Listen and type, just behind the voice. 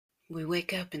We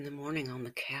wake up in the morning on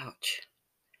the couch,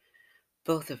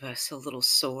 both of us a little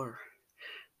sore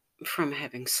from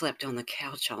having slept on the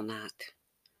couch all night.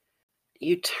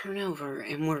 You turn over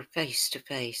and we're face to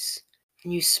face,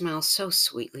 and you smile so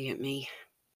sweetly at me,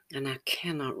 and I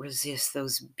cannot resist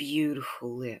those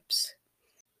beautiful lips.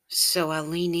 So I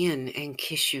lean in and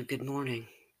kiss you good morning.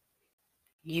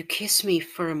 You kiss me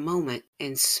for a moment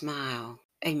and smile,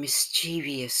 a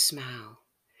mischievous smile.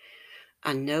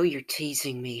 I know you're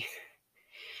teasing me,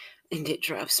 and it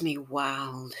drives me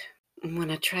wild. And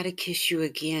when I try to kiss you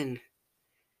again,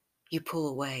 you pull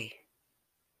away.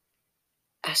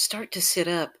 I start to sit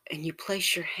up, and you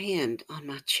place your hand on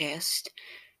my chest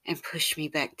and push me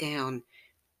back down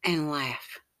and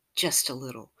laugh just a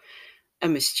little, a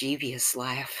mischievous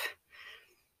laugh.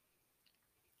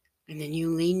 And then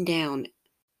you lean down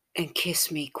and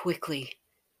kiss me quickly,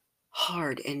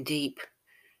 hard and deep,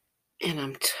 and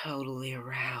I'm totally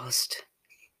aroused.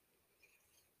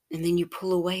 And then you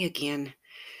pull away again,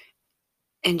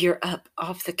 and you're up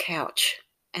off the couch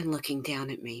and looking down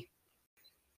at me.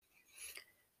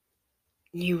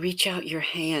 You reach out your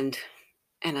hand,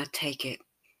 and I take it,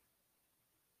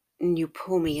 and you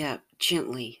pull me up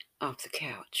gently off the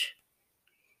couch.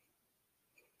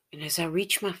 And as I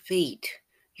reach my feet,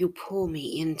 you pull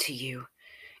me into you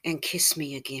and kiss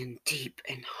me again deep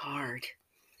and hard.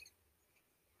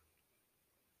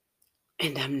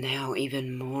 And I'm now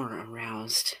even more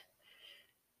aroused.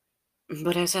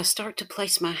 But as I start to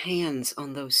place my hands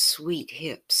on those sweet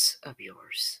hips of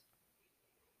yours,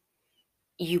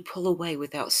 you pull away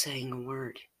without saying a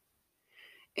word,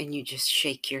 and you just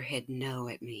shake your head no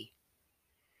at me.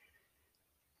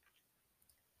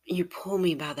 You pull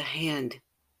me by the hand,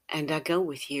 and I go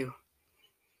with you.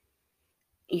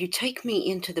 You take me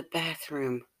into the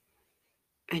bathroom,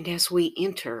 and as we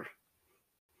enter,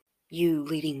 you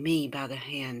leading me by the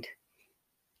hand,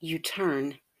 you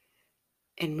turn,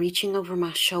 and reaching over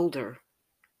my shoulder,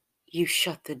 you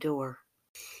shut the door,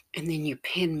 and then you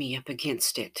pin me up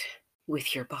against it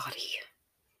with your body,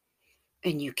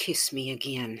 and you kiss me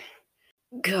again.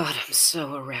 God, I'm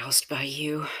so aroused by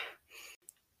you.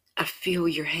 I feel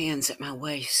your hands at my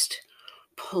waist,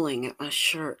 pulling at my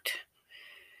shirt,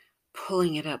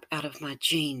 pulling it up out of my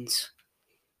jeans,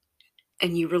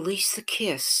 and you release the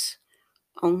kiss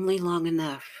only long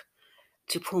enough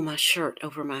to pull my shirt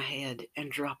over my head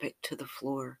and drop it to the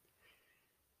floor.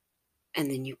 And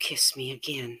then you kiss me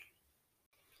again.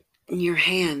 And your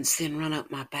hands then run up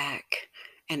my back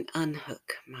and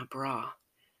unhook my bra.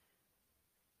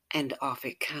 And off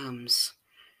it comes.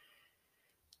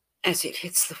 As it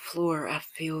hits the floor, I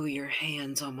feel your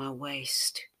hands on my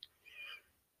waist.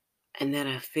 And then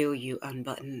I feel you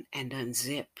unbutton and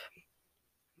unzip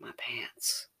my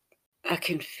pants. I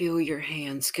can feel your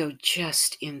hands go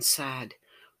just inside,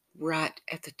 right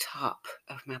at the top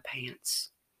of my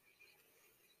pants.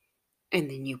 And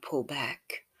then you pull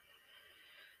back.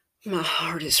 My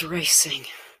heart is racing,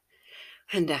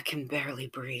 and I can barely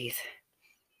breathe.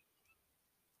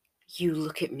 You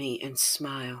look at me and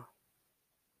smile,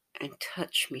 and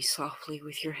touch me softly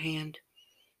with your hand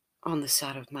on the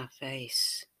side of my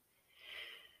face.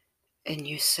 And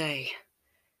you say,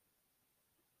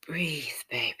 "Breathe,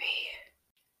 baby."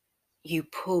 You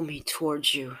pull me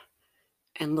towards you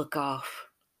and look off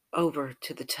over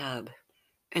to the tub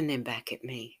and then back at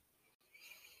me.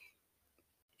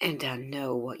 And I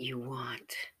know what you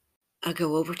want. I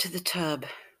go over to the tub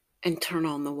and turn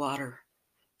on the water,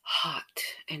 hot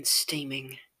and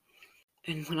steaming.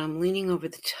 And when I'm leaning over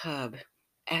the tub,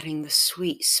 adding the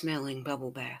sweet smelling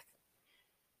bubble bath,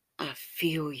 I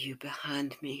feel you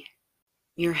behind me,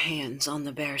 your hands on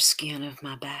the bare skin of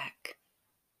my back.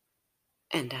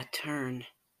 And I turn,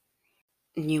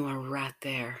 and you are right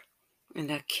there,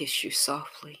 and I kiss you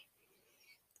softly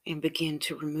and begin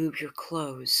to remove your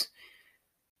clothes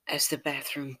as the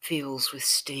bathroom fills with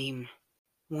steam.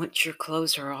 Once your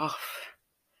clothes are off,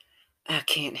 I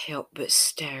can't help but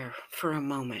stare for a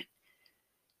moment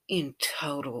in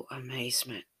total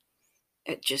amazement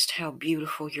at just how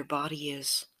beautiful your body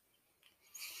is.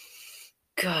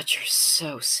 God, you're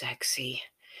so sexy.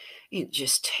 It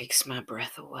just takes my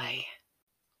breath away.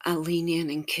 I lean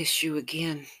in and kiss you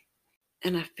again,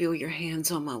 and I feel your hands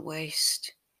on my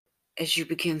waist as you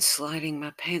begin sliding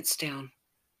my pants down.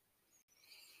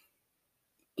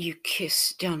 You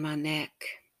kiss down my neck,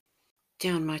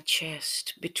 down my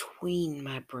chest, between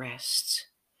my breasts,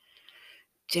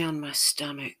 down my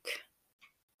stomach,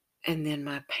 and then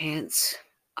my pants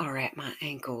are at my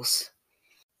ankles,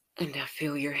 and I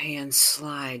feel your hands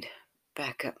slide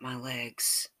back up my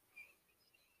legs.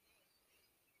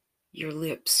 Your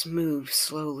lips move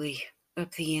slowly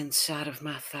up the inside of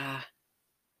my thigh,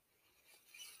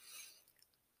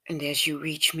 And as you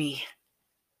reach me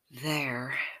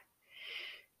there,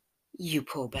 you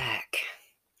pull back.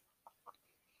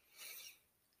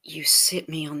 You sit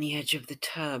me on the edge of the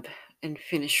tub and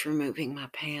finish removing my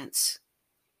pants,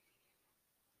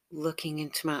 looking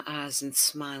into my eyes and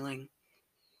smiling.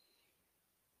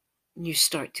 You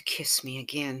start to kiss me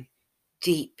again,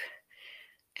 deep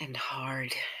and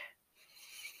hard.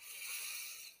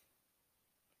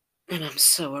 And I'm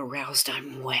so aroused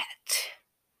I'm wet.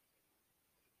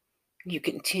 You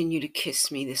continue to kiss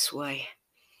me this way,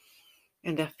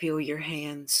 and I feel your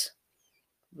hands,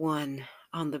 one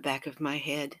on the back of my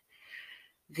head,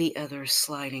 the other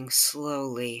sliding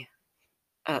slowly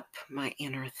up my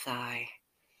inner thigh.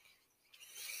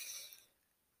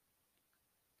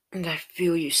 And I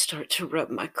feel you start to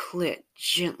rub my clit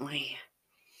gently.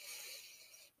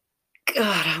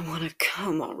 God, I want to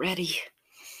come already.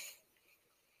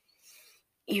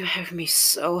 You have me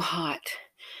so hot,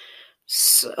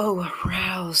 so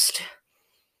aroused.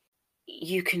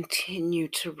 You continue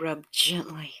to rub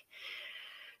gently,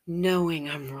 knowing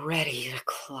I'm ready to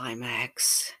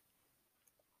climax.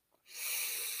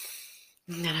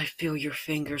 And then I feel your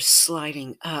fingers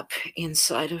sliding up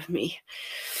inside of me,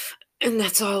 and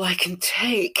that's all I can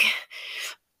take.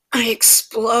 I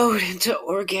explode into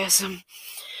orgasm,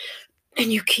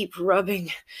 and you keep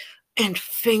rubbing and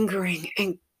fingering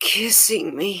and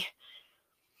kissing me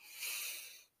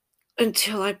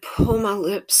until I pull my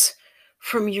lips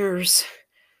from yours,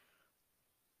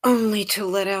 only to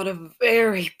let out a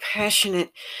very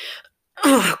passionate,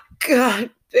 "Oh God,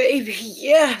 baby,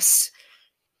 yes."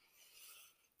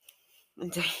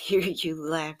 And I hear you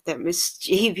laugh, that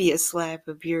mischievous laugh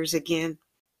of yours again,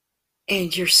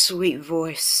 and your sweet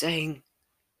voice saying,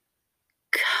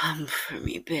 "Come for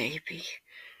me, baby."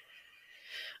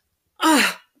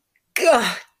 Oh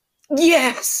God,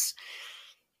 yes,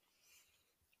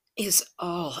 is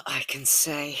all I can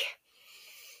say.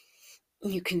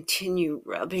 You continue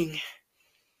rubbing,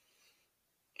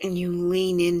 and you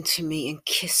lean into me and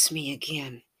kiss me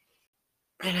again.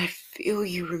 And I feel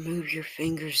you remove your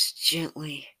fingers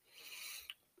gently,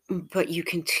 but you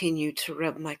continue to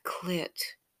rub my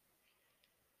clit.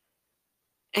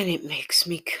 And it makes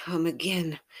me come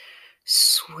again,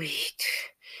 sweet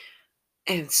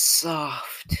and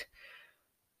soft.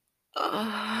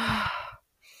 Ah.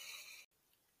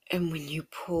 And when you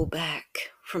pull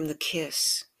back from the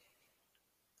kiss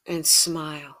and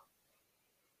smile,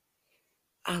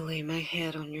 I lay my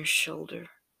head on your shoulder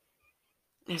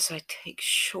as I take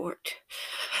short,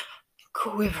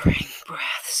 quivering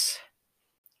breaths.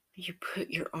 You put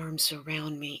your arms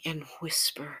around me and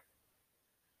whisper,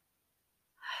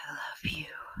 "I love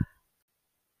you."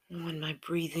 And when my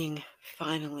breathing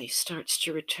finally starts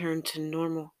to return to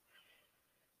normal,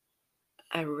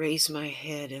 I raise my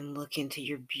head and look into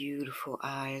your beautiful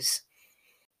eyes,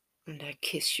 and I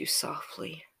kiss you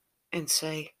softly and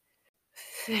say,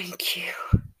 "Thank you."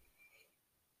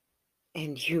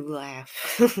 And you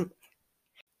laugh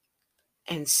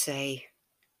and say,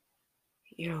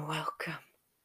 "You're welcome."